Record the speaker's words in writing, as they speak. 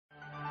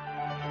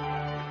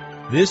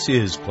This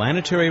is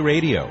Planetary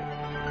Radio.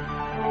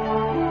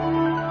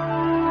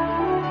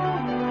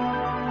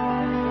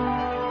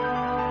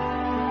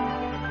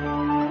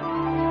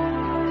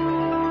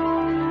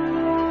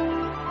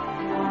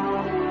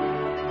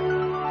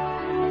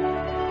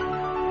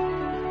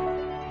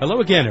 Hello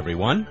again,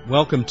 everyone.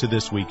 Welcome to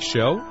this week's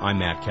show. I'm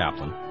Matt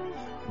Kaplan.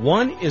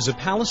 One is a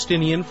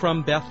Palestinian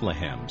from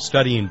Bethlehem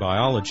studying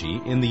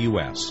biology in the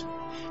U.S.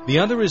 The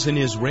other is an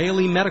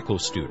Israeli medical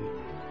student.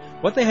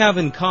 What they have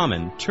in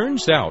common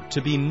turns out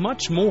to be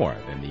much more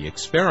than the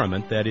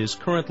experiment that is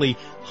currently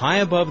high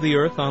above the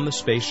Earth on the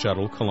Space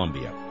Shuttle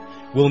Columbia.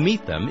 We'll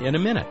meet them in a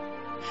minute.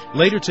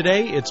 Later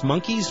today, it's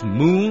monkeys,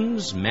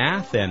 moons,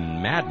 math,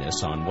 and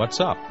madness on What's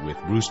Up with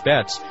Bruce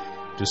Betts,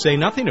 to say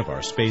nothing of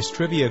our space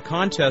trivia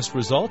contest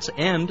results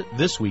and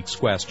this week's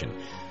question.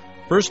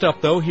 First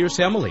up, though, here's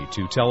Emily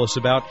to tell us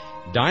about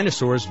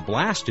dinosaurs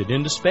blasted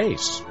into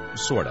space.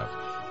 Sort of.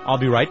 I'll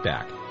be right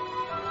back.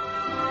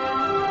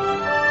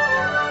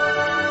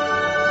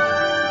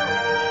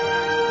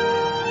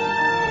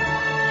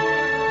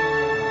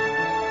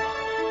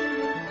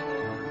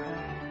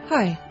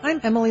 Hi,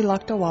 I'm Emily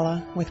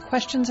Lakdawala with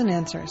questions and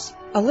answers.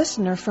 A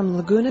listener from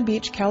Laguna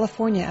Beach,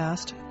 California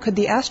asked, could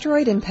the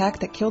asteroid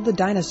impact that killed the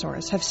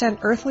dinosaurs have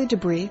sent earthly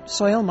debris,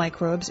 soil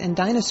microbes, and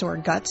dinosaur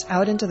guts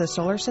out into the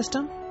solar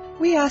system?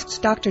 We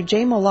asked Dr.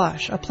 Jay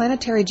Molash, a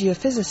planetary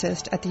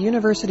geophysicist at the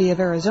University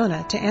of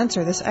Arizona, to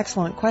answer this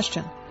excellent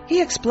question.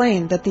 He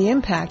explained that the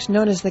impact,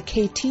 known as the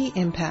KT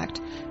impact,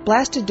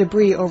 blasted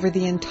debris over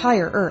the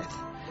entire Earth.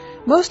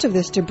 Most of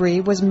this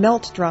debris was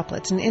melt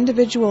droplets and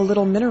individual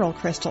little mineral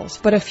crystals,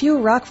 but a few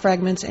rock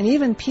fragments and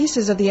even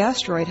pieces of the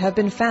asteroid have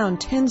been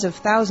found tens of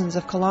thousands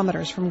of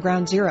kilometers from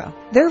ground zero.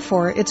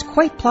 Therefore, it's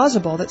quite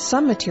plausible that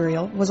some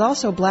material was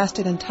also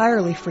blasted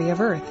entirely free of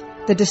Earth.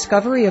 The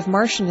discovery of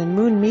Martian and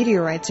Moon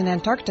meteorites in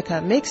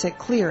Antarctica makes it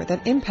clear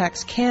that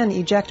impacts can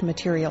eject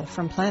material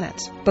from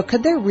planets. But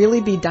could there really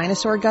be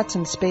dinosaur guts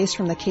in space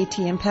from the KT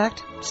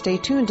impact? Stay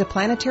tuned to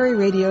Planetary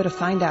Radio to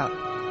find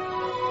out.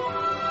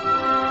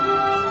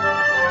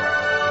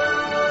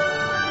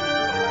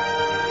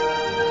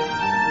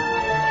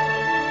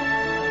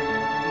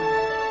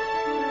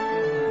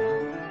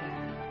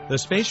 The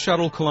Space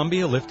Shuttle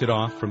Columbia lifted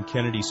off from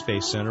Kennedy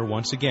Space Center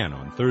once again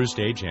on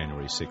Thursday,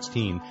 January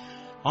 16.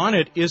 On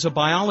it is a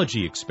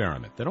biology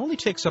experiment that only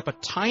takes up a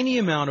tiny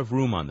amount of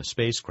room on the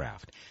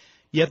spacecraft.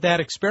 Yet that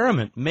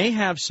experiment may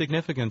have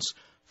significance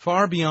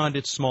far beyond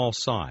its small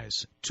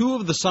size. Two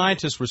of the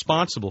scientists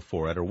responsible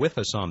for it are with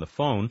us on the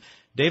phone.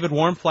 David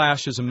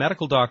Warmflash is a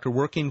medical doctor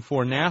working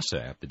for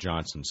NASA at the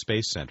Johnson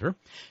Space Center.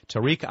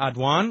 Tariq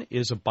Adwan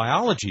is a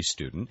biology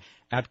student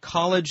at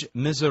College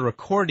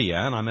Misericordia,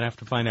 and I'm going to have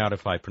to find out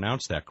if I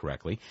pronounced that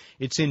correctly.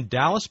 It's in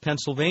Dallas,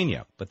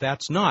 Pennsylvania, but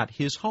that's not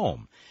his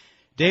home.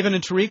 David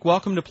and Tariq,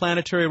 welcome to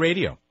Planetary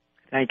Radio.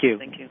 Thank you.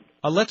 Thank you.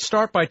 Let's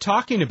start by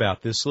talking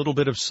about this little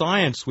bit of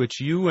science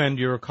which you and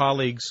your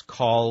colleagues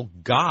call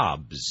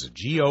GOBS,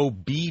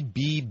 G-O-B-B-B-S.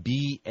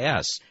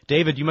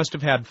 David, you must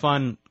have had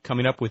fun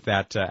coming up with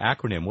that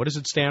acronym. What does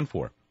it stand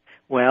for?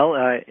 Well,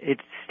 it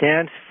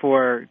stands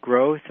for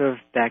growth of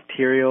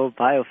bacterial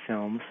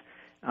biofilms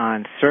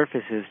on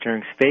surfaces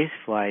during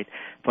spaceflight,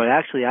 but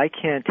actually I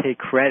can't take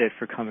credit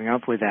for coming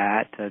up with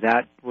that.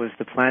 That was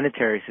the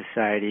Planetary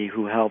Society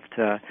who helped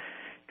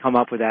come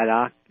up with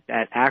that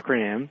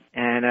acronym,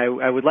 and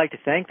I would like to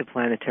thank the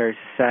Planetary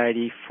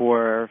Society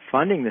for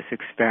funding this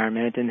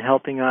experiment and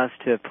helping us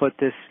to put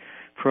this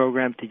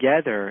program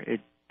together.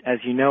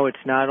 As you know,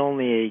 it's not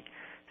only a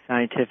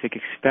scientific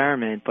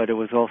experiment, but it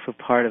was also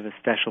part of a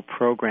special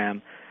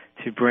program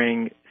to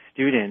bring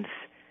students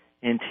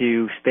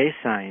into space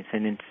science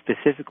and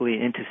specifically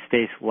into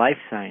space life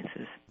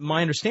sciences. My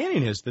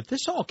understanding is that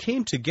this all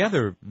came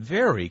together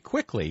very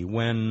quickly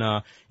when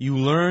you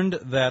learned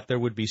that there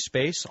would be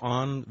space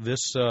on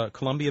this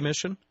Columbia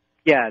mission?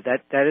 Yeah,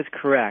 that is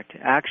correct.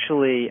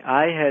 Actually,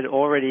 I had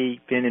already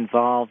been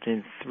involved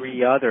in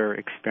three other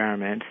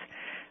experiments.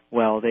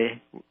 Well,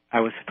 I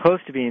was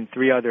supposed to be in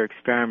three other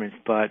experiments,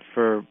 but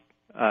for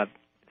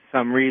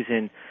some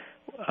reason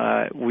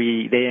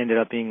they ended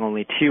up being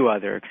only two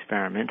other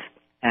experiments.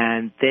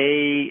 And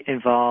they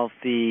involve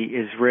the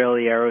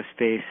Israeli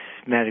Aerospace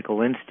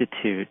Medical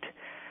Institute,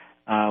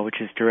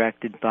 which is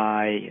directed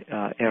by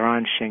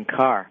Eran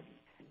Shenkar.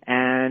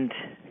 And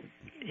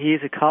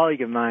he's a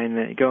colleague of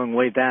mine going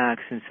way back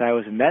since I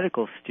was a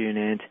medical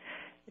student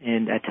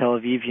at Tel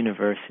Aviv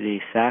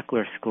University,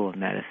 Sackler School of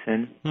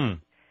Medicine.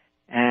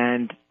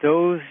 And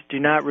those do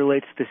not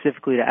relate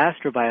specifically to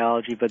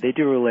astrobiology, but they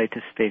do relate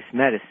to space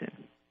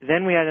medicine.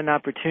 Then we had an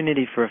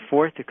opportunity for a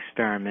fourth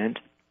experiment.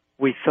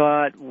 We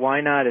thought,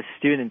 why not a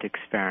student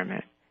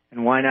experiment?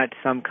 And why not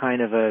some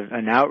kind of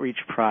an outreach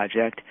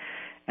project?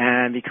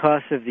 And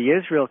because of the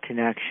Israel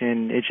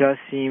connection, it just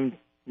seemed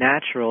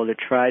natural to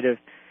try to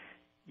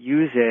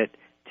use it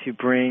to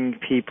bring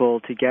people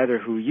together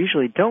who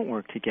usually don't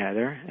work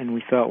together. And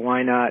we thought,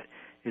 why not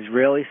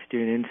Israeli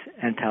students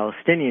and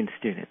Palestinian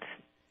students?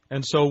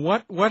 And so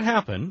what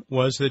happened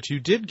was that you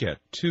did get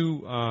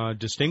two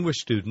distinguished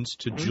students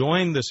to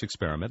join this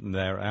experiment, and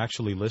they're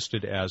actually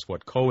listed as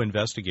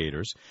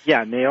co-investigators.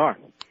 Yeah, and they are.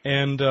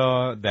 And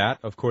that,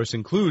 of course,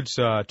 includes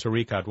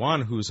Tariq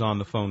Adwan, who's on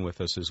the phone with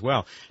us as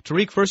well.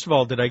 Tariq, first of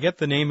all, did I get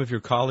the name of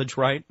your college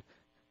right?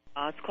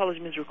 It's College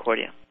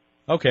Misericordia.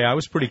 Okay, I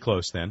was pretty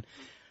close then.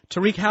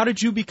 Tariq, how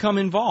did you become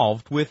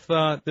involved with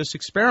this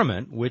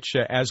experiment, which,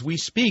 as we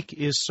speak,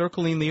 is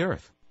circling the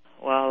Earth?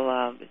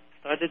 Well, it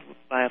started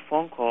by a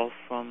phone call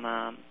from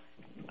a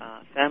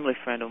family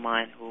friend of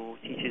mine who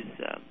teaches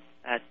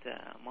at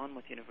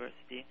Monmouth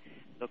University,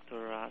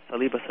 Dr.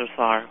 Saliba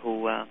Sarsar,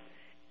 who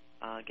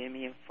gave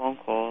me a phone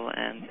call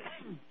and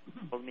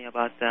told me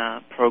about the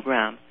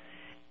program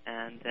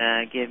and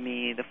gave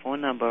me the phone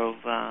number of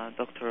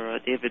Dr.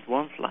 David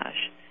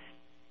Wormflash.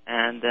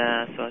 And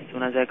so as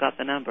soon as I got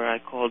the number, I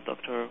called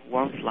Dr.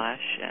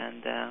 Wormflash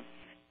and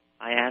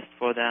I asked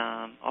for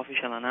the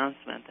official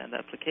announcement and the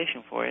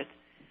application for it.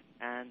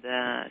 And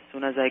as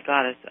soon as I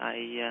got it,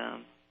 I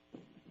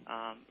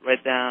read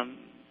the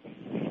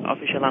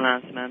official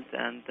announcement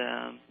and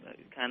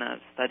kind of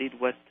studied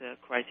what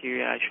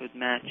criteria I should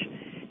match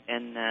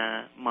in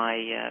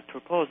my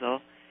proposal.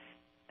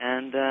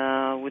 And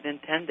within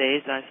 10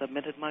 days, I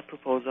submitted my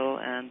proposal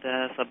and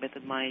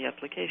submitted my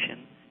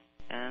application.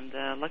 And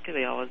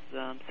luckily, I was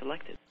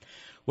selected.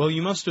 Well,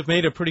 you must have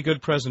made a pretty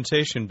good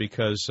presentation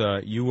because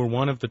you were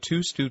one of the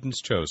two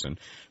students chosen.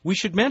 We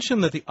should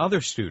mention that the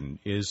other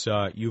student is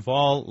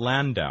Yuval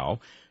Landau,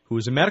 who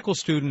is a medical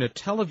student at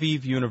Tel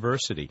Aviv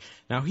University.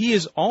 Now, he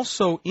is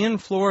also in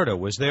Florida,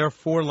 was there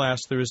for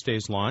last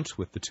Thursday's launch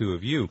with the two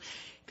of you.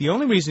 The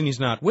only reason he's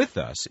not with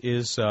us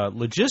is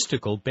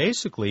logistical,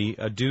 basically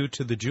due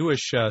to the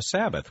Jewish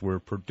Sabbath. We're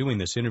doing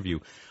this interview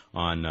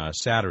on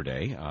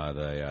Saturday,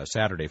 the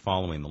Saturday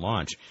following the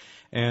launch.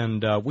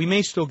 And we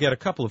may still get a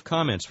couple of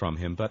comments from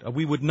him, but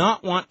we would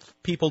not want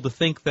people to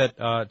think that,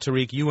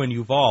 Tariq, you and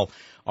Yuval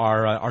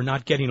are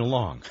not getting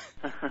along.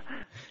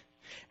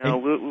 No,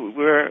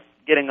 we're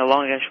getting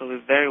along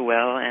actually very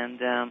well,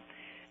 and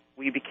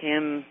we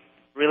became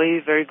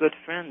really very good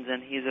friends,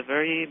 and he's a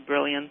very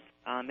brilliant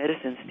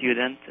medicine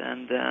student,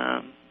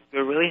 and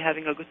we're really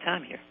having a good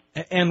time here.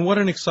 And what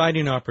an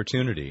exciting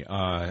opportunity.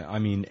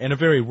 And a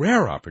very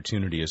rare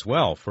opportunity as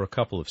well for a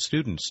couple of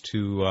students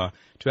to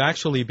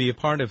actually be a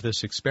part of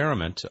this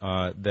experiment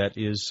that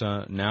is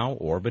now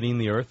orbiting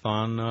the Earth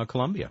on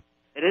Columbia.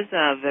 It is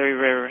a very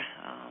rare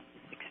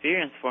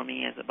experience for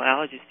me as a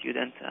biology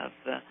student.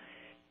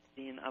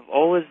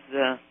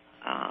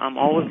 I'm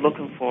always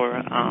looking for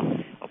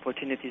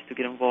opportunities to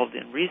get involved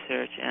in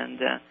research, and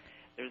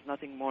there's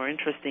nothing more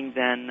interesting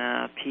than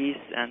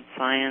peace and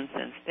science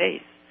and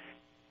space.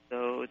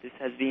 So this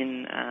has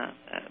been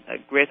a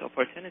great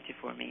opportunity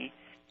for me,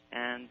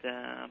 and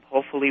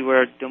hopefully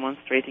we're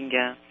demonstrating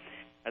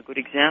a good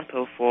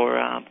example for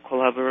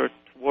collaborative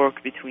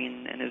work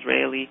between an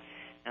Israeli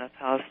and a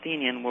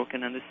Palestinian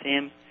working on the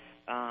same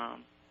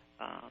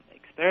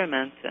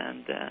experiment,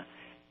 and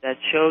that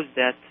shows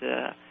that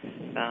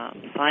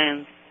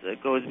science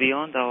goes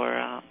beyond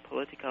our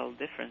political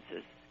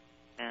differences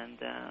and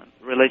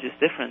religious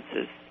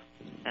differences.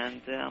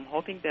 And I'm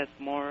hoping that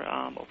more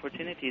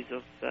opportunities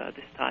of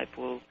this type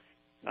will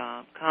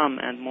come,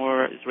 and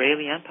more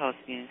Israeli and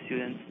Palestinian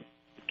students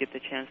get the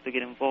chance to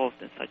get involved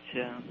in such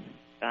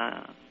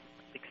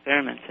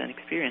experiments and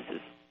experiences.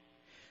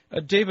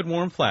 David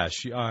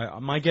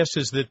Wormflash, my guess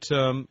is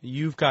that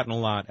you've gotten a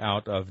lot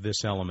out of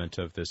this element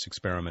of this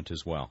experiment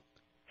as well.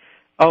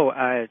 Oh,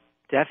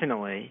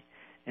 definitely.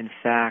 In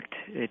fact,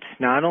 it's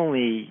not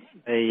only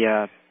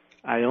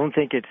I don't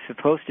think it's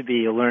supposed to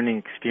be a learning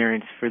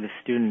experience for the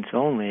students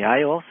only.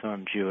 I also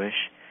am Jewish,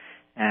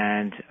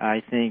 and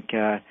I think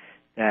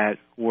that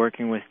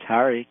working with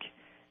Tariq,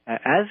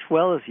 as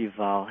well as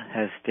Yuval,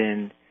 has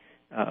been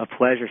a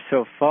pleasure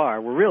so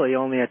far. We're really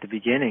only at the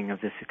beginning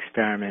of this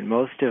experiment.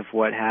 Most of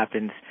what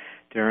happens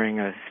during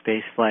a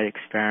spaceflight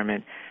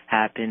experiment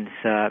happens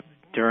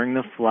during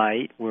the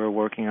flight. We're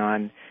working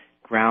on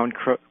ground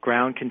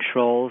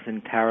controls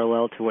in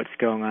parallel to what's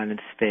going on in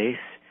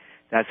space.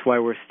 That's why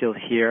we're still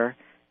here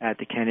at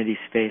the Kennedy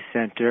Space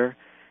Center.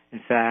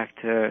 In fact,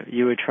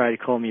 you had tried to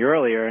call me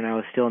earlier, and I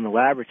was still in the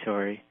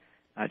laboratory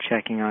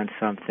checking on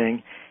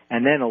something.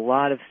 And then a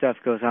lot of stuff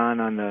goes on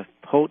the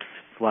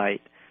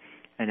post-flight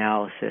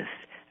analysis.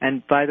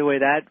 And by the way,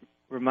 that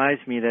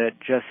reminds me that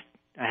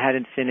I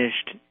hadn't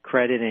finished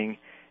crediting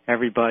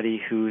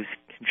everybody who's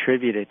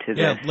contributed to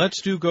this. Yeah,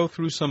 let's go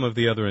through some of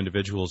the other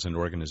individuals and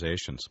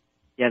organizations.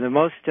 Yeah, the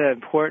most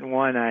important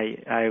one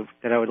that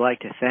I would like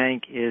to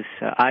thank is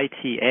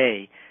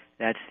ITA.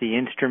 That's the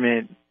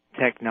Instrument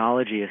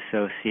Technology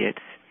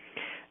Associates.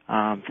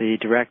 The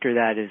director of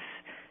that is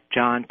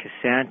John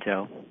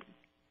Casanto,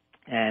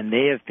 and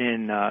they have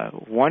been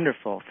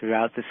wonderful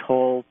throughout this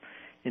whole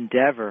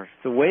endeavor.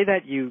 The way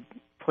that you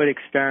put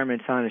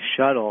experiments on a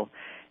shuttle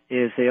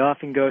is they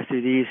often go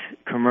through these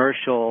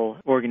commercial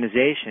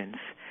organizations.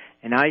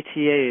 And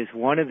ITA is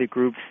one of the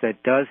groups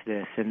that does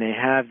this, and they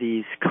have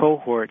these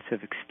cohorts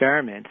of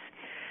experiments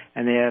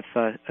and they have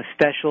a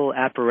special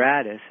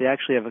apparatus. They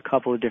actually have a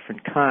couple of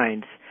different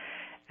kinds,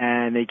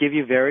 and they give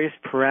you various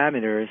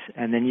parameters,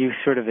 and then you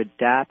sort of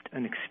adapt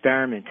an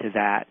experiment to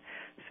that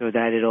so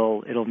that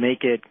it'll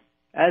make it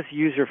as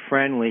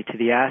user-friendly to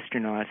the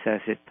astronauts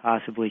as it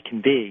possibly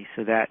can be,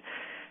 so that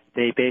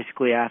they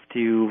basically have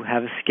to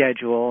have a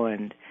schedule,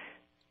 and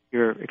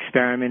your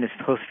experiment is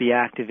supposed to be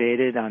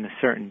activated on a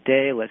certain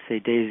day, let's say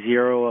day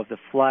 0 of the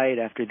flight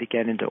after they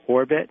get into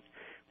orbit,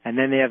 and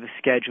then they have a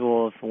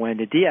schedule of when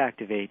to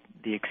deactivate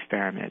the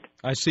experiment.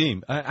 I see.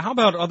 How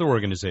about other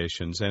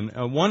organizations? And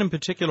one in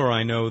particular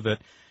I know that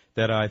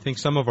I think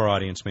some of our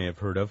audience may have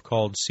heard of,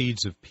 called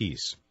Seeds of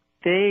Peace.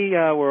 They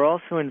were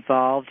also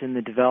involved in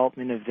the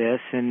development of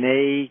this, and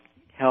they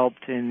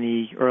helped in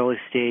the early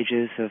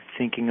stages of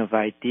thinking of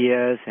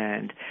ideas,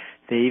 and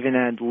they even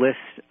had lists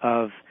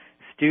of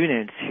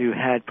students who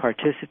had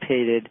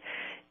participated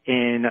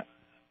in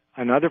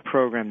another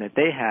program that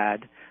they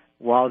had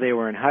while they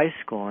were in high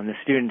school, and the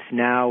students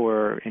now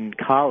were in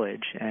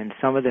college, and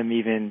some of them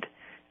even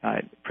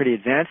pretty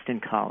advanced in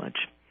college.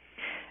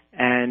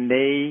 And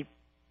they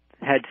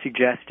had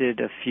suggested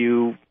a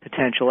few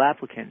potential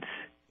applicants.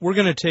 We're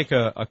going to take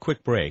a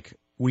quick break.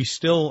 We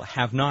still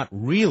have not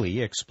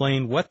really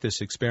explained what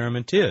this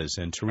experiment is,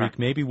 and Tariq,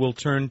 maybe we'll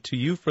turn to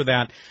you for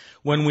that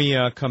when we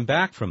come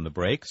back from the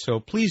break, so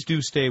please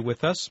do stay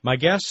with us. My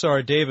guests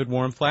are David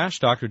Warmflash,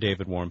 Dr.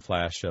 David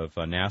Warmflash of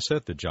NASA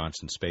at the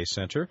Johnson Space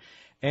Center,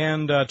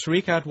 and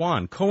Tariq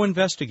Adwan,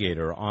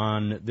 co-investigator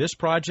on this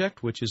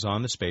project, which is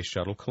on the Space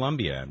Shuttle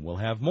Columbia, and we'll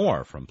have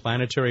more from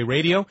Planetary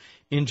Radio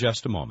in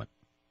just a moment.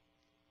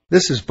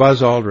 This is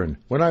Buzz Aldrin.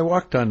 When I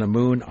walked on the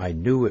moon, I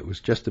knew it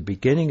was just the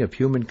beginning of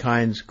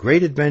humankind's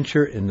great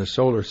adventure in the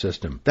solar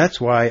system.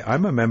 That's why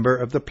I'm a member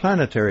of the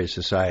Planetary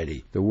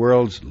Society, the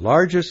world's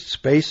largest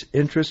space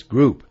interest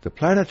group. The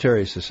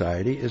Planetary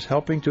Society is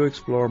helping to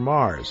explore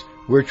Mars.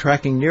 We're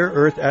tracking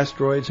near-Earth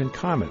asteroids and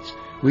comets.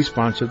 We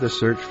sponsor the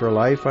search for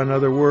life on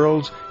other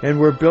worlds,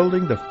 and we're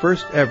building the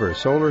first-ever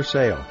solar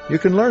sail. You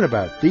can learn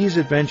about these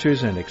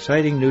adventures and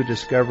exciting new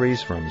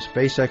discoveries from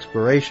space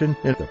exploration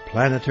in the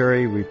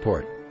Planetary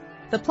Report.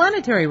 The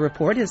Planetary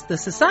Report is the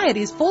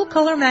Society's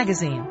full-color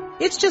magazine.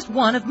 It's just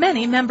one of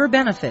many member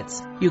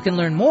benefits. You can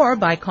learn more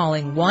by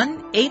calling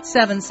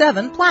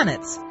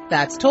 1-877-PLANETS.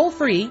 That's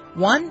toll-free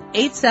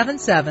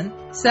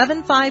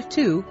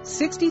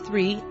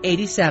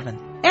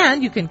 1-877-752-6387.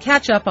 And you can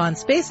catch up on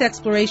space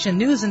exploration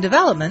news and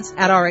developments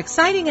at our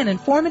exciting and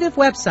informative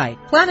website,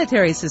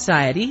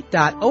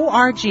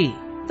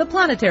 planetarySociety.org. The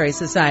Planetary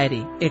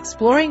Society,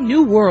 exploring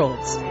new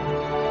worlds.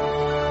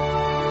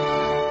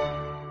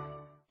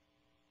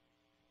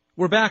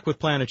 We're back with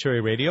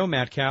Planetary Radio.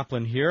 Matt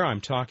Kaplan here. I'm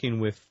talking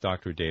with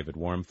Dr. David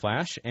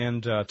Warmflash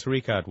and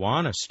Tariq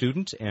Adwan, a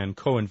student and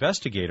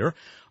co-investigator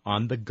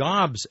on the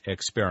GOBS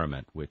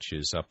experiment, which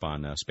is up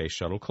on Space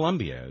Shuttle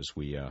Columbia as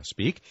we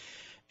speak.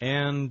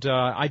 And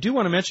I do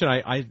want to mention,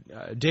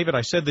 David,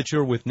 I said that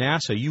you're with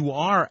NASA. You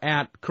are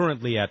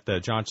currently at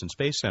the Johnson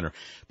Space Center,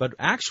 but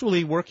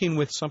actually working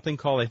with something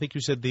called, I think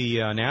you said,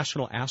 the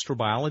National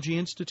Astrobiology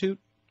Institute?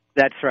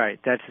 That's right.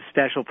 That's a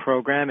special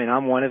program, and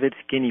I'm one of its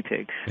guinea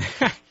pigs.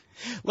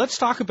 Let's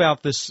talk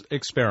about this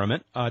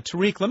experiment.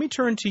 Tariq, let me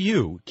turn to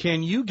you.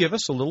 Can you give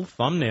us a little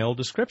thumbnail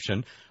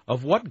description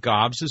of what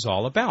GOBS is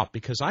all about?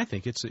 Because I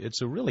think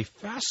it's a really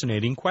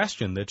fascinating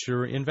question that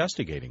you're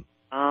investigating.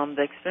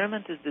 The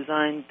experiment is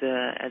designed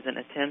as an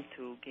attempt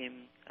to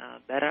gain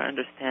better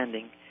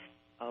understanding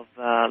of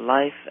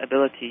life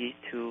ability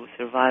to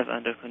survive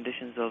under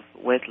conditions of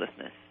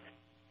weightlessness.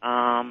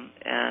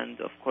 And,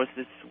 of course,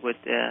 this would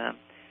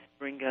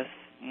bring us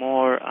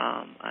more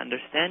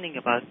understanding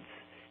about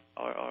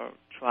or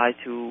try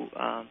to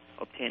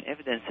obtain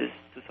evidences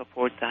to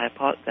support the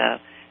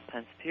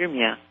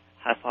panspermia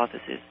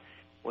hypothesis,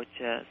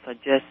 which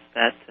suggests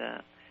that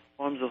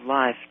forms of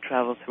life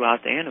travel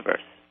throughout the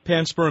universe.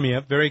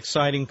 Panspermia, very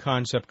exciting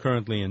concept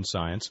currently in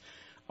science,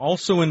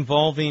 also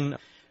involving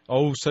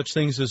such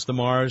things as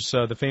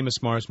the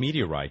famous Mars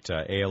meteorite,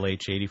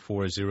 ALH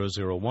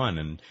 84001,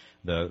 and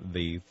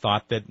the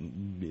thought that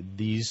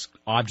these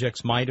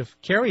objects might have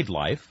carried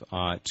life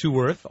to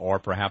Earth or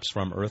perhaps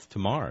from Earth to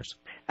Mars.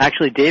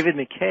 Actually, David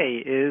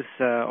McKay is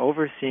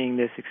overseeing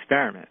this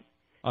experiment.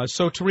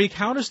 So, Tariq,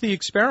 how does the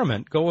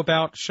experiment go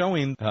about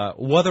showing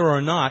whether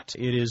or not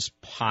it is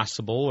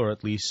possible, or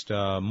at least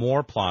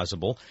more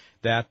plausible,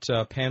 that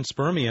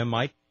panspermia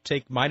might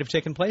have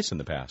taken place in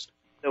the past?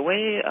 The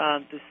way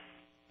this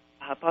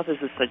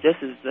hypothesis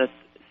suggests is that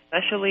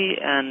especially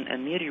a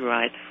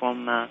meteorite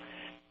from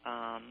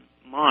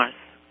Mars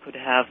could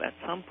have at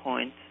some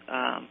point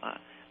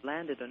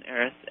landed on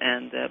Earth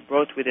and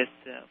brought with it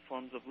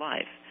forms of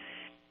life.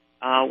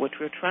 What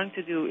we're trying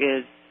to do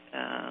is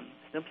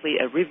simply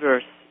a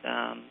reverse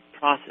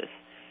process,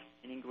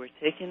 meaning we're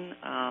taking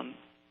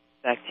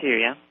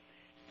bacteria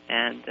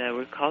and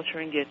we're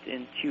culturing it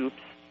in tubes,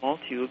 small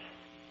tubes,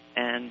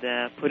 and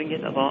putting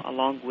it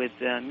along with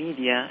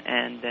media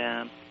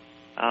and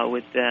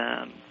with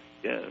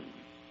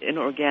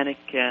inorganic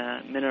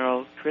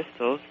mineral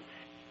crystals,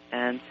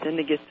 and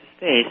sending it to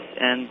space,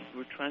 and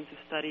we're trying to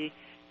study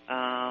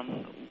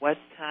what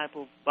type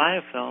of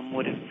biofilm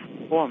would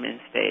it form in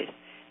space,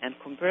 and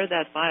compare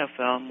that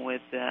biofilm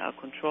with a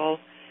control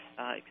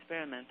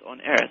experiment on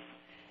Earth,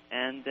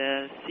 and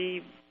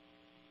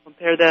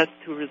compare that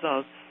to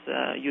results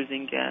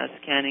using a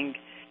scanning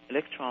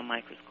electron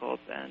microscope,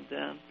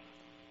 and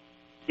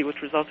see what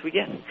results we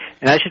get.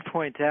 And I should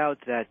point out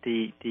that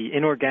the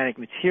inorganic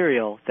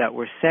material that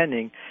we're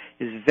sending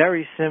is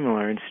very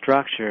similar in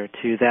structure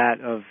to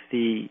that of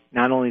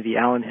not only the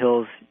Allen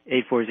Hills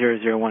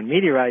 84001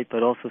 meteorite,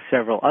 but also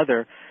several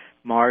other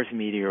Mars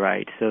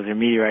meteorites. Those are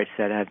meteorites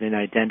that have been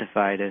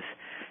identified as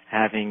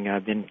having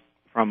been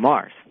from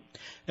Mars.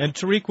 And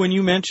Tariq, when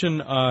you mention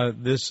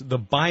the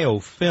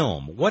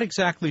biofilm, what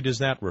exactly does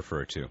that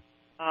refer to?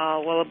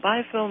 Well, a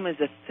biofilm is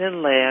a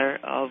thin layer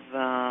of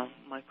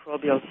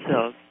microbial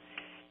cells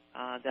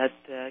that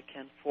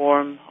can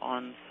form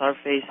on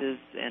surfaces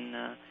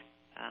in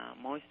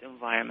moist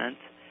environments.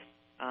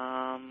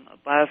 A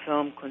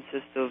biofilm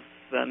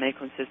may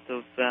consist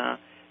of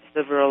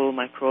several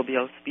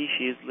microbial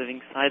species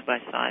living side by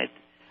side,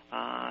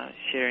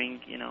 sharing,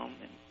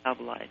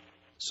 metabolites.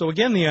 So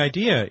again, the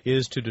idea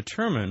is to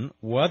determine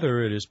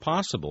whether it is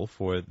possible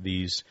for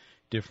these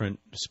different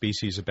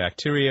species of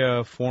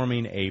bacteria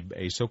forming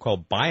a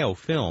so-called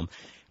biofilm,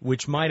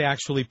 which might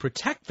actually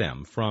protect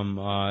them from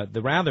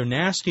the rather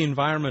nasty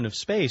environment of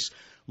space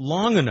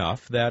long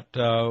enough that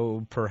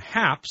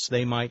perhaps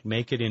they might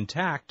make it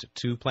intact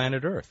to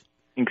planet Earth.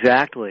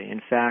 Exactly.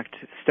 In fact,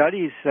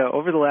 studies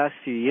over the last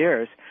few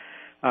years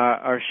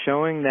are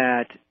showing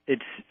that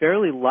it's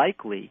fairly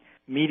likely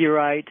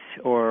meteorites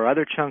or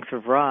other chunks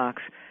of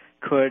rocks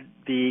could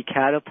be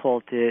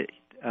catapulted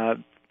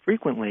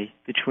frequently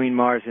between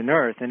Mars and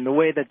Earth. And the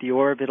way that the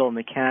orbital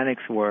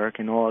mechanics work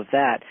and all of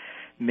that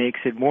makes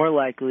it more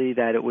likely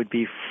that it would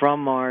be from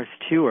Mars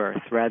to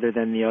Earth rather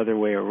than the other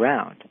way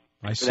around.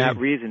 I see. For that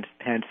reason,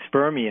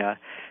 panspermia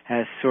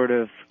has sort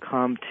of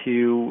come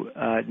to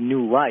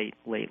new light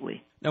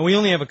lately. Now, we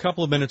only have a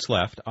couple of minutes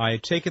left. I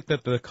take it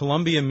that the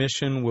Columbia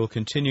mission will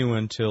continue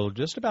until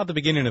just about the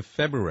beginning of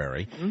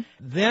February. Mm-hmm.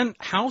 Then,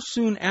 how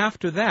soon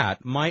after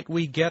that might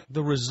we get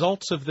the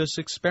results of this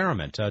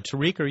experiment?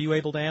 Tariq, are you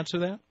able to answer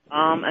that?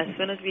 As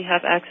soon as we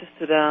have access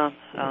to the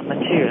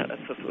material,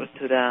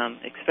 to the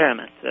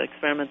experiment. The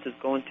experiment is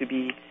going to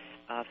be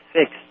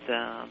fixed,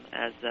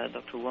 as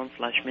Dr.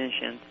 Wormflash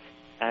mentioned,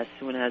 as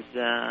soon as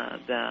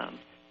the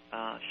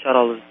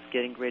shuttle is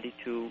getting ready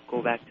to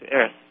go back to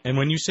Earth. And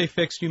when you say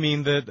fixed, you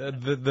mean that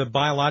the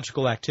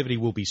biological activity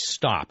will be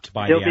stopped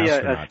by There'll the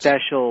astronauts? There'll be a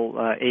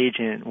special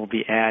agent will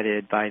be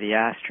added by the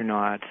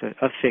astronauts,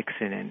 a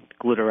fixin,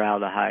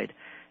 glutaraldehyde,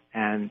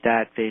 and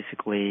that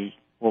basically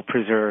will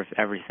preserve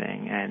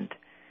everything. And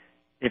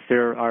if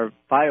there are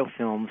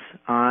biofilms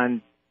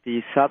on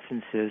these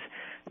substances,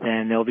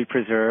 then they'll be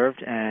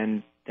preserved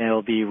and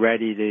they'll be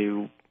ready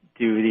to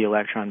do the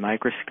electron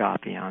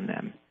microscopy on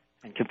them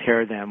and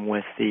compare them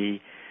with the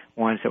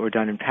ones that were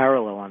done in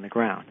parallel on the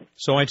ground.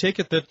 So I take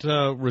it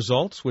that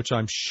results, which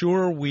I'm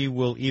sure we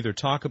will either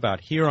talk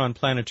about here on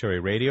Planetary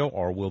Radio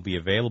or will be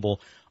available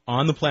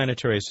on the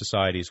Planetary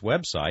Society's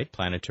website,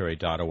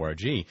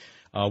 planetary.org,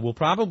 will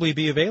probably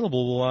be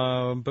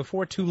available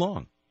before too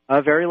long.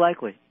 Very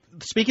likely.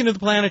 Speaking of the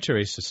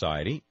Planetary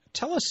Society,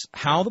 tell us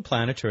how the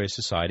Planetary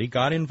Society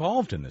got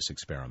involved in this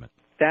experiment.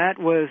 That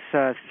was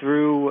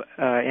through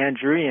Ann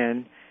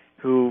Druyan,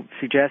 who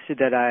suggested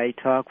that I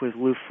talk with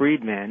Lou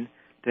Friedman,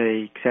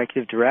 the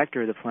executive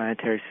director of the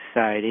Planetary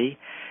Society.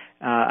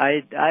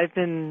 I've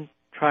been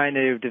trying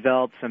to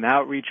develop some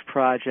outreach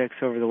projects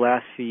over the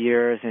last few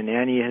years, and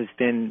Annie has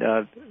been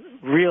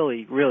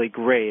really, really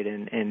great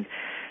in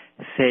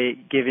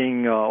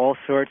giving all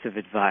sorts of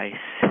advice.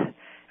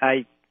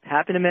 I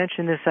happened to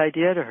mention this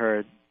idea to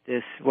her,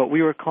 what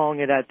we were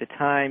calling it at the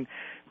time.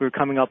 We were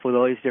coming up with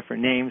all these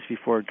different names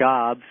before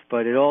GOBS,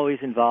 but it always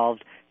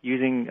involved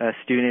using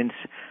students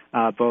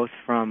both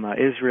from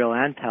Israel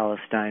and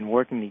Palestine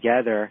working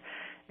together.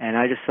 And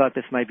I just thought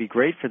this might be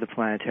great for the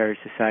Planetary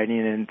Society.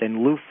 And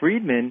then Lou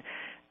Friedman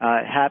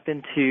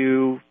happened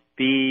to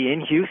be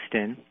in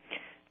Houston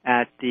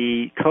at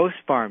the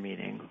COSPAR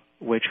meeting,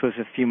 which was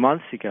a few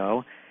months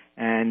ago.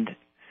 And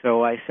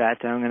so I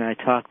sat down and I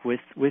talked with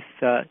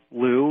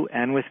Lou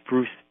and with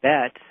Bruce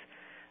Betts.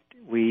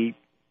 We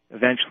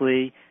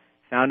eventually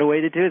found a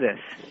way to do this.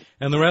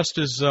 And the rest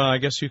is, I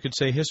guess you could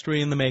say,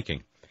 history in the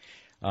making.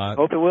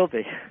 Hope it will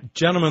be.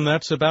 Gentlemen,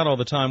 that's about all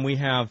the time we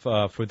have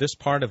for this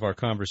part of our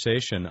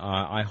conversation.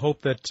 I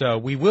hope that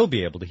we will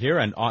be able to hear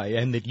and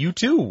that you,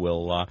 too,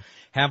 will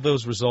have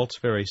those results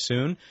very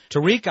soon.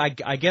 Tariq,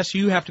 I guess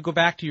you have to go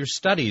back to your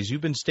studies.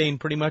 You've been staying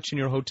pretty much in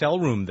your hotel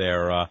room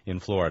there in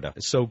Florida.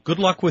 So good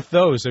luck with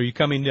those. Are you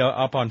coming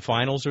up on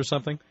finals or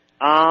something?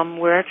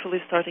 We're actually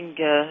starting,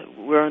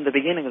 we're in the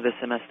beginning of the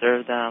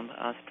semester,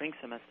 the spring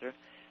semester,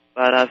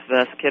 but I've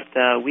skipped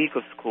a week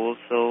of school,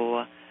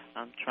 so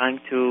I'm trying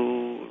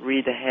to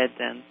read ahead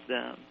and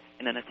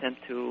in an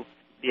attempt to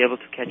be able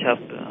to catch up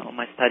on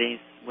my studies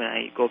when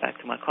I go back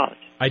to my college.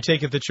 I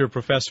take it that your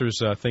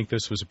professors think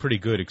this was a pretty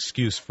good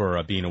excuse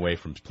for being away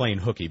from playing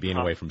hooky, being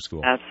away from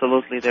school.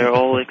 Absolutely. They're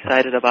all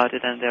excited about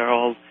it, and they're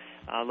all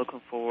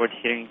looking forward to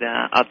hearing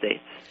the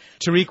updates.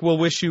 Tariq, we'll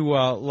wish you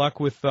luck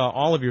with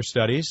all of your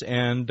studies,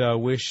 and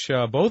wish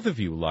both of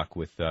you luck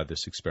with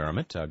this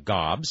experiment,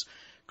 GOBS,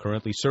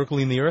 currently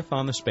circling the Earth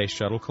on the Space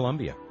Shuttle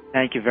Columbia.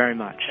 Thank you very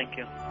much. Thank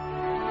you.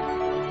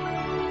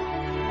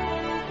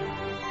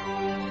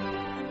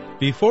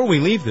 Before we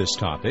leave this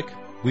topic,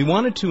 we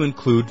wanted to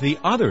include the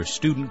other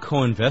student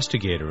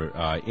co-investigator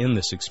in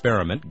this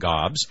experiment,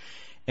 GOBS,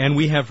 and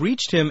we have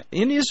reached him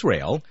in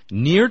Israel,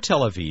 near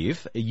Tel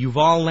Aviv.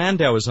 Yuval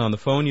Landau is on the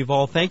phone.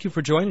 Yuval, thank you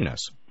for joining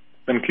us.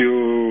 Thank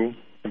you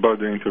about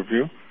the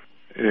interview.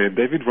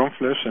 David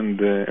Vromflesh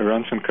and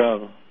Eran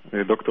Shankar,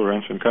 Dr.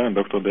 Eran Shankar and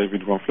Dr.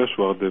 David Vromflesh,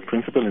 who are the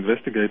principal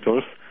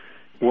investigators,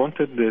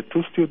 wanted the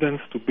two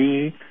students to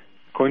be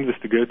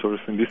co-investigators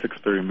in this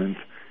experiment.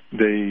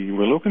 They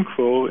were looking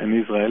for an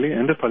Israeli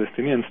and a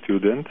Palestinian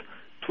student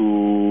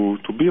to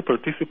be a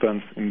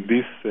participant in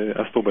this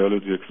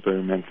astrobiology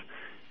experiment.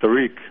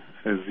 Tariq,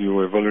 as you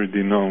have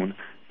already known,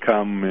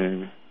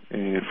 come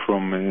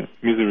from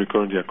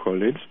Misericordia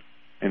College,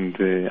 and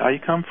I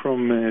come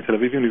from Tel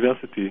Aviv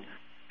University,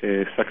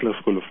 Sackler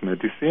School of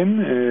Medicine,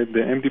 the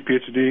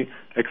MD-PhD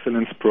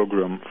Excellence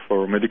Program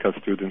for medical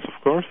students, of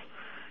course.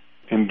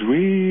 And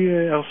we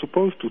are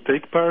supposed to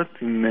take part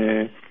in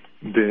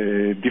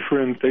the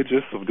different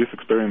stages of this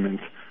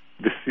experiment.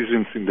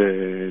 Decisions in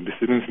the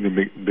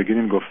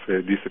beginning of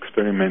this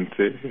experiment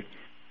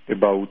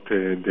about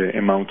the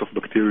amount of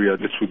bacteria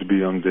that should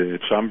be on the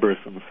chambers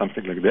or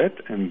something like that.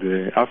 And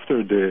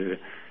after the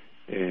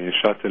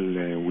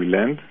shuttle will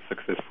land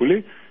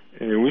successfully,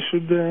 we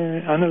should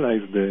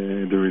analyze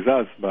the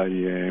results by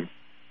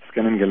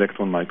scanning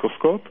electron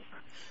microscope.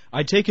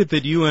 I take it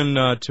that you and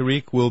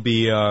Tariq will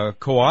be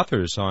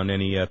co-authors on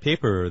any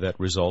paper that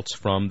results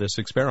from this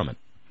experiment.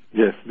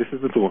 Yes, this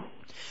is the truth.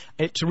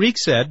 Tariq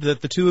said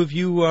that the two of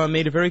you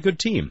made a very good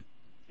team.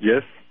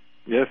 Yes.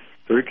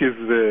 Tariq is,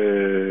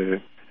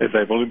 as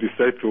I've already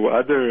said to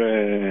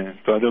other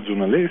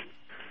journalists,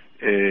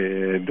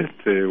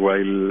 that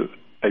while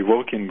I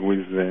working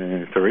with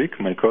Tariq,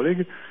 my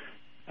colleague,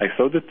 I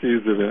saw that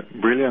he's a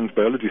brilliant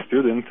biology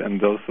student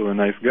and also a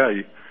nice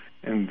guy.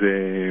 And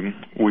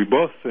we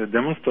both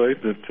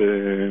demonstrate that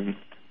the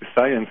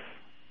science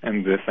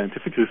and the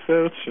scientific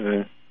research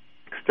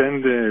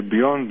extend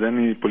beyond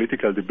any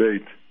political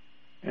debate.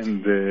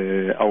 And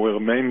our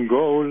main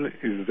goal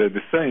is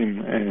the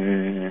same,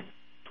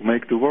 to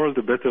make the world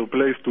a better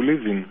place to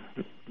live in.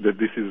 That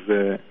this is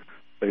a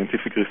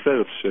scientific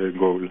research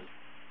goal.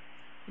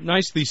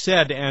 Nicely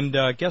said, and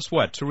guess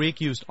what?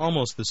 Tariq used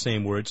almost the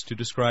same words to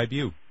describe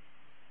you.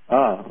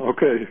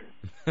 Okay.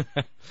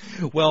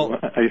 Well,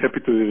 I'm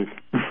happy to hear it.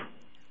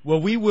 Well,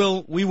 we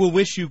will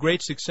wish you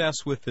great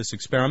success with this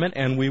experiment,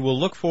 and we will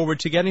look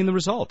forward to getting the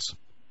results.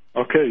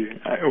 Okay,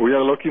 we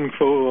are looking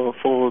for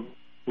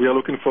the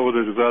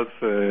results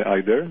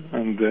either,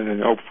 and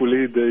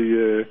hopefully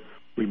they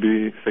will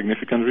be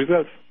significant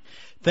results.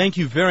 Thank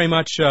you very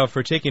much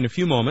for taking a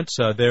few moments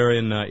there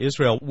in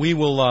Israel. We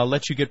will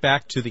let you get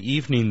back to the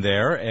evening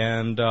there,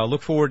 and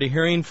look forward to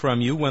hearing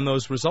from you when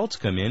those results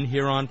come in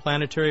here on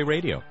Planetary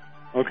Radio.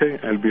 Okay,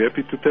 I'll be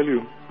happy to tell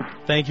you.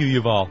 Thank you,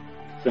 Yuval.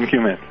 Thank you,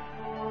 Matt.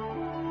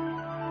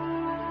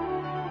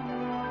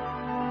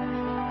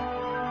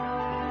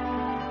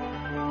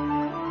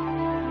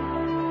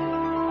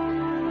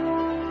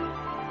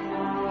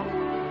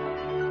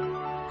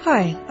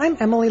 Hi, I'm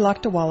Emily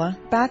Lakdawalla,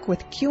 back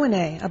with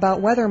Q&A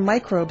about whether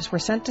microbes were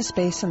sent to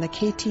space in the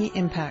KT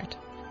impact.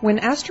 When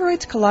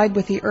asteroids collide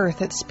with the Earth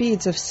at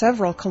speeds of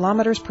several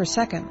kilometers per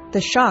second,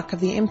 the shock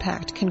of the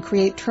impact can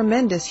create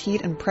tremendous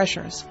heat and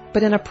pressures.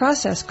 But in a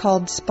process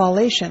called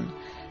spallation,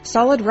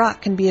 solid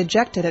rock can be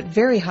ejected at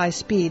very high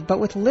speed but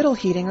with little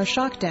heating or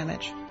shock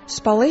damage.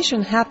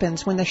 Spallation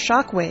happens when the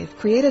shock wave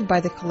created by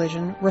the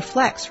collision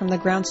reflects from the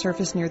ground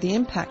surface near the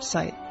impact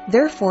site.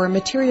 Therefore,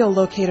 material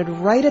located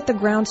right at the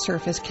ground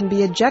surface can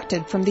be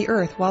ejected from the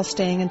Earth while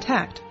staying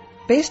intact.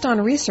 Based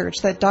on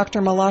research that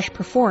Dr. Malash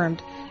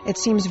performed, it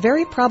seems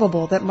very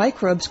probable that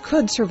microbes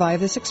could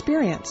survive this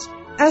experience.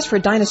 As for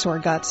dinosaur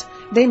guts,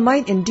 they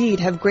might indeed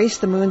have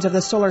graced the moons of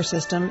the solar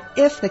system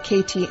if the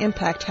KT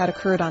impact had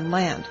occurred on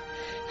land.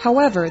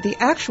 However, the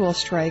actual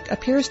strike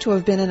appears to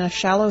have been in a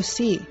shallow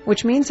sea,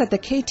 which means that the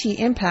KT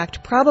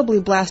impact probably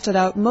blasted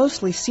out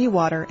mostly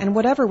seawater and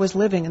whatever was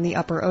living in the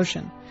upper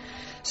ocean.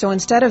 So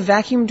instead of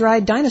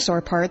vacuum-dried dinosaur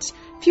parts,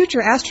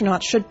 future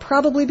astronauts should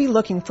probably be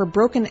looking for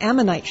broken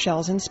ammonite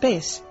shells in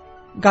space.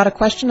 Got a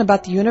question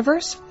about the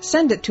universe?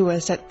 Send it to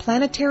us at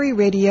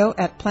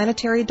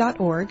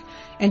planetaryradio@planetary.org,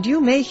 and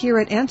you may hear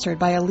it answered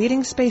by a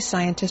leading space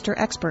scientist or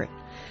expert.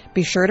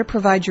 Be sure to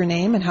provide your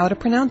name and how to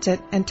pronounce it,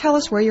 and tell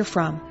us where you're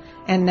from.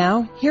 And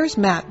now, here's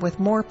Matt with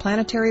more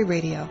Planetary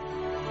Radio.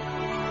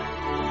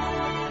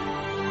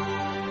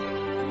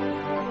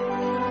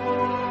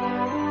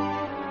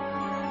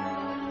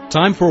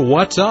 Time for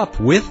What's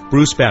Up with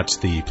Bruce Betts,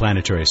 the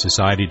Planetary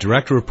Society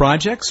Director of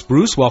Projects.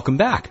 Bruce, welcome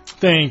back.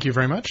 Thank you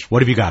very much.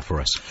 What have you got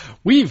for us?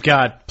 We've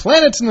got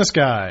planets in the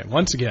sky,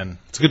 once again.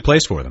 It's a good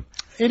place for them.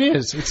 It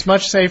is. It's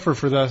much safer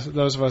for those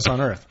of us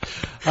on Earth.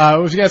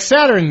 We've got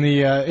Saturn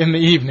in the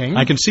evening.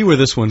 I can see where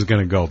this one's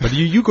going to go, but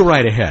you go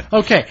right ahead.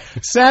 Okay.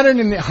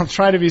 I'll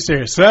try to be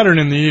serious. Saturn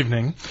in the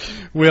evening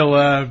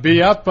will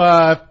be up,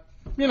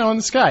 in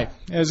the sky,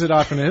 as it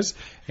often is.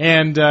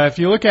 And if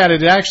you look at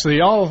it, actually,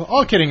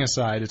 all kidding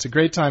aside, it's a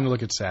great time to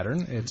look at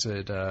Saturn. It's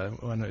at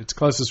when its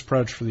closest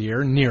approach for the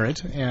year, near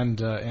it, and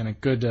a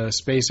good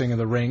spacing of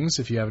the rings.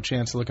 If you have a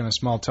chance to look in a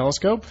small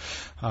telescope,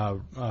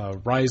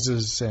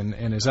 rises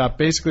and is up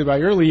basically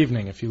by early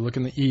evening. If you look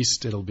in the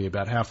east, it'll be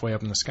about halfway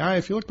up in the sky.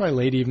 If you look by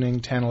late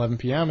evening, 10, 11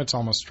 p.m., it's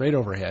almost straight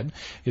overhead.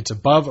 It's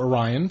above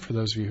Orion, for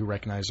those of you who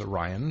recognize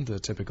Orion, the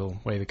typical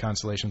way the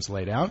constellation's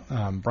laid out,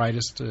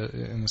 brightest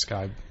in the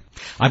sky.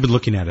 I've been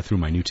looking at it through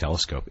my new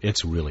telescope.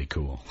 It's really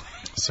cool.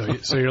 So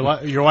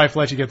your wife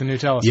let you get the new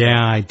telescope? Yeah,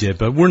 I did,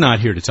 but we're not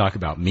here to talk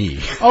about me.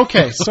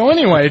 Okay, so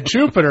anyway,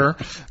 Jupiter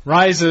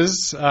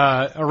rises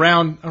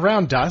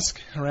around dusk,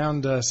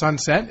 around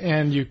sunset,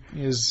 and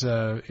is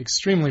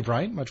extremely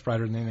bright, much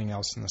brighter than anything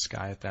else in the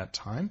sky at that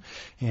time.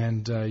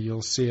 And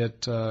you'll see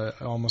it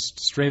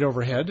almost straight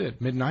overhead at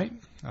midnight.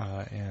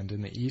 And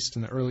in the east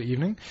in the early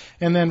evening.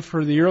 And then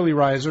for the early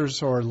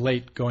risers or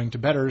late going to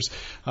bedders,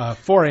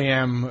 4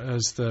 a.m.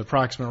 is the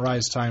approximate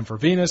rise time for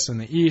Venus in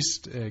the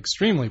east,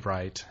 extremely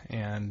bright,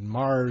 and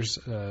Mars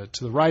to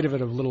the right of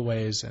it a little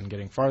ways and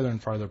getting farther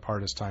and farther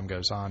apart as time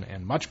goes on,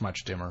 and much,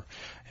 much dimmer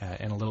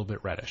and a little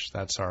bit reddish.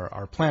 That's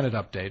our planet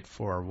update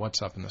for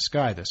what's up in the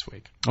sky this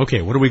week.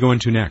 Okay, what are we going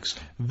to next?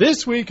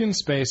 This week in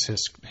space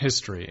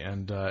history,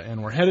 and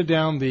we're headed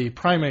down the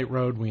primate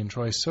road we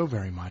enjoy so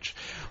very much.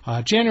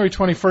 January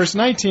 21st,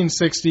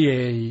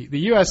 1960, the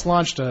U.S.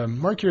 launched a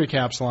Mercury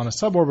capsule on a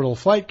suborbital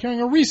flight carrying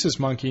a rhesus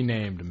monkey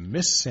named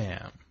Miss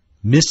Sam.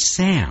 Miss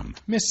Sam.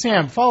 Miss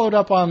Sam, followed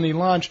up on the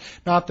launch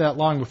not that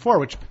long before,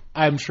 which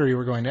I'm sure you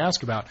were going to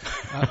ask about,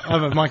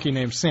 of a monkey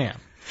named Sam.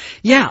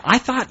 Yeah, I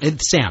thought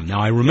Sam. Now,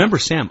 I remember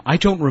Sam. I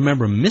don't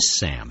remember Miss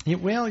Sam.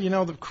 Well,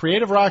 the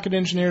creative rocket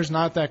engineer's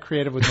not that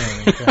creative with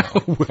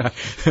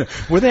naming.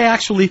 Were they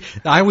actually?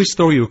 I always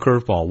throw you a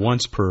curveball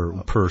once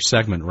per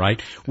segment,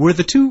 right? Were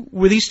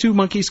these two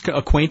monkeys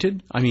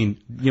acquainted? I mean,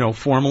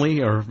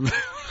 formally or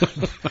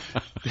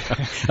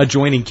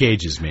adjoining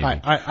cages, maybe.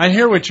 I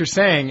hear what you're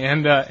saying,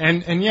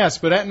 and yes,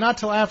 but not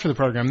till after the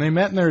program. They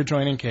met in their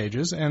adjoining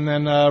cages and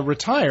then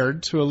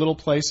retired to a little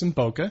place in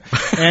Boca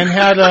and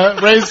had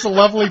raised a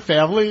lovely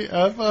family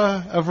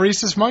of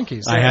rhesus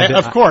monkeys.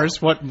 Of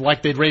course,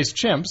 like they'd raised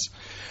chimps.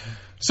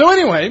 So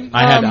anyway,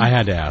 I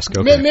had to ask.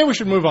 Okay. Maybe we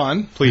should move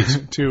on, please,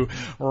 to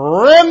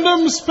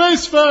Random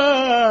Space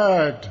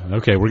Fact.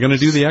 Okay, we're going to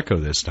do the echo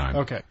this time.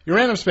 Okay, your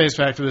Random Space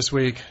Fact for this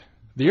week: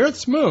 the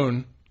Earth's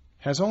moon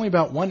has only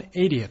about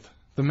 1/80th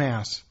the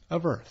mass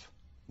of Earth.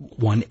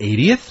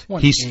 1/80th?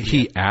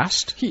 He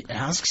asked? He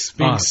asks,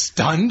 being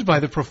stunned by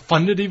the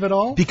profundity of it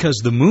all. Because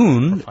the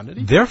moon,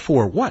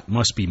 therefore,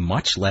 must be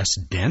much less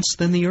dense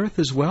than the Earth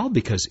as well?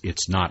 Because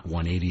it's not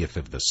 1/80th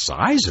of the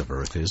size of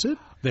Earth, is it?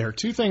 There are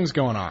two things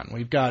going on.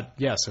 We've got,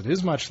 yes, it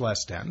is much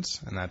less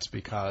dense, and that's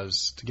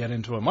because, to get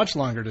into a much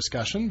longer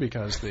discussion,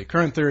 because the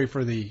current theory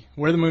for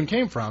where the moon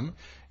came from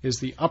is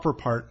the upper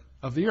part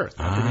of the Earth.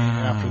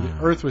 After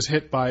the Earth was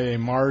hit by a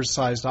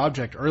Mars-sized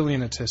object early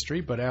in its history,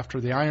 but after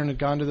the iron had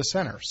gone to the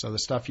center. So the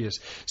stuff you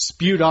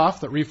spewed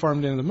off that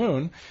reformed into the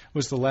moon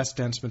was the less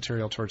dense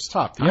material towards the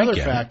top. The other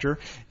factor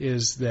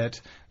is that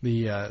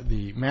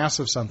the mass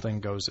of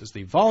something goes as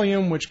the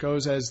volume, which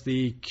goes as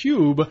the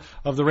cube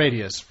of the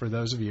radius, for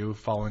those of you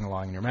following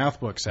along in your math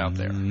books out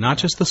there. Not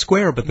just the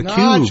square, but the cube.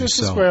 Not just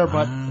the square,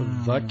 but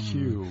the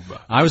cube.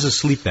 I was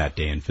asleep that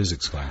day in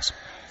physics class.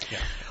 Yeah.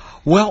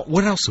 Well,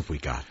 what else have we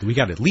got? We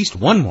got at least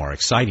one more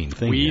exciting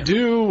thing. We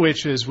do,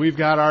 which is we've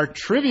got our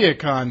trivia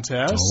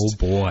contest. Oh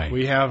boy!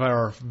 We have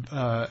our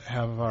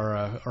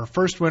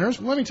first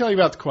winners. Let me tell you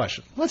about the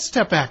question. Let's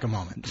step back a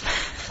moment.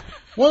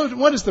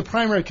 What is the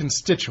primary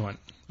constituent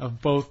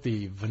of both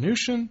the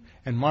Venusian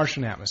and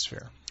Martian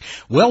atmosphere?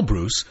 Well,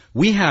 Bruce,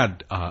 we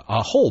had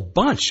a whole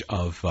bunch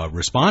of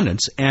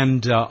respondents,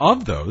 and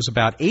of those,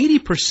 about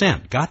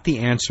 80% got the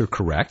answer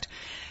correct.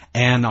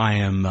 And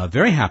I am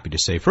very happy to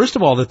say, first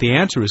of all, that the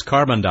answer is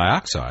carbon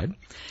dioxide.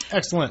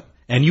 Excellent.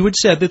 And you had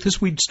said that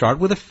we'd start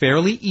with a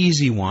fairly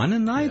easy one,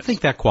 and I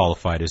think that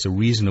qualified as a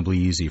reasonably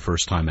easy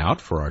first time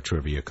out for our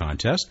trivia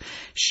contest.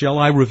 Shall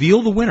I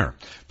reveal the winner?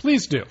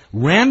 Please do.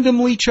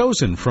 Randomly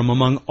chosen from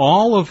among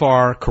all of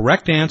our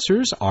correct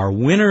answers, our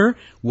winner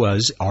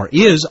is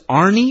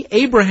Arnie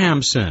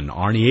Abrahamson.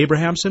 Arnie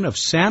Abrahamson of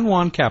San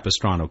Juan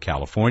Capistrano,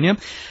 California.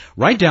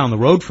 Right down the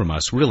road from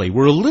us, really.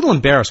 We're a little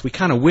embarrassed. We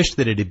kind of wished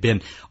that it had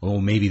been,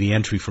 maybe the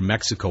entry from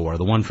Mexico or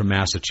the one from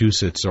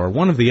Massachusetts or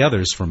one of the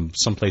others from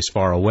someplace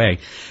far away.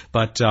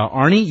 But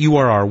Arnie, you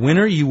are our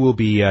winner. You will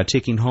be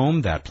taking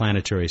home that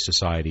Planetary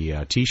Society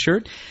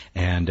T-shirt,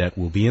 and that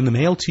will be in the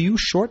mail to you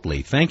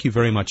shortly. Thank you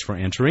very much for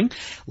entering.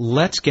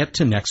 Let's get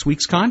to next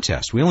week's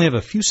contest. We only have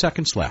a few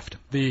seconds left.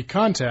 The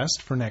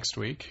contest for next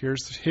week,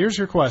 here's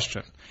your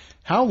question.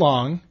 How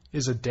long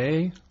is a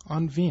day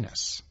on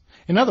Venus?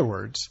 In other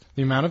words,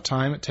 the amount of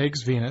time it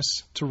takes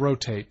Venus to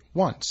rotate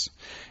once.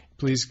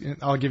 Please,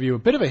 I'll give you a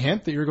bit of a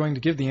hint that you're going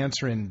to give the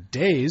answer in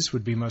days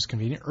would be most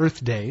convenient,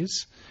 Earth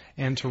days,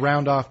 and to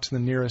round off to the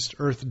nearest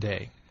Earth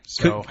day.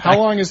 So how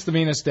long is the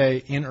Venus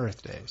day in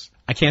Earth days?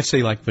 I can't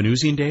say like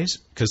Venusian days,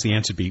 because the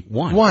answer would be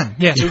 1. 1,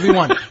 yes, it would be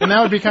 1. And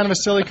that would be kind of a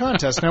silly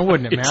contest, now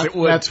wouldn't it, Matt? Yes, it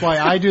would. That's why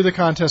I do the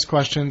contest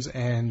questions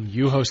and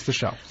you host the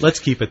show. Let's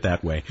keep it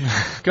that way.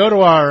 Go to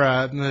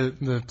our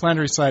the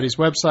Planetary Society's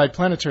website,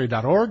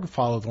 planetary.org,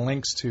 follow the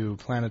links to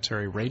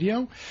Planetary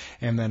Radio,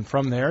 and then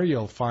from there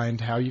you'll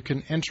find how you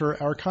can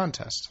enter our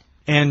contest.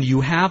 And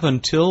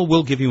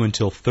we'll give you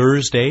until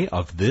Thursday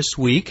of this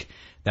week.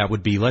 That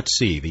would be, let's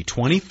see, the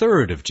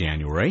 23rd of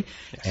January.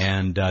 Yes.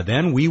 And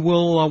then we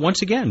will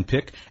once again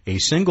pick a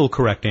single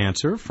correct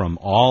answer from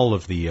all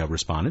of the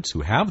respondents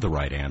who have the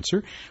right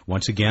answer.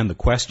 Once again, the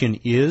question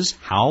is,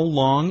 how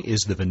long is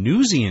the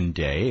Venusian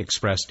day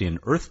expressed in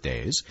Earth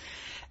days?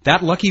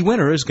 That lucky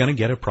winner is going to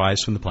get a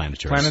prize from the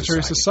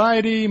Planetary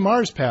Society,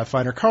 Mars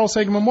Pathfinder, Carl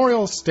Sagan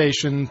Memorial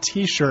Station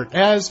T-shirt,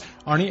 as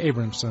Arnie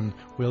Abramson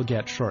will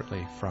get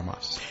shortly from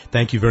us.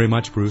 Thank you very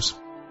much, Bruce.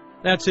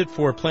 That's it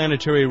for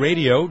Planetary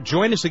Radio.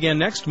 Join us again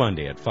next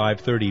Monday at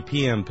 5:30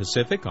 p.m.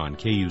 Pacific on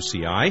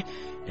KUCI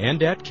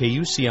and at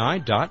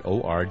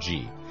kuci.org.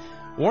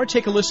 Or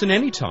take a listen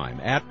anytime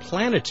at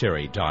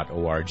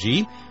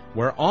planetary.org,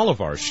 where all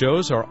of our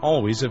shows are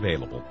always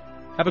available.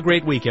 Have a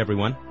great week,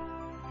 everyone.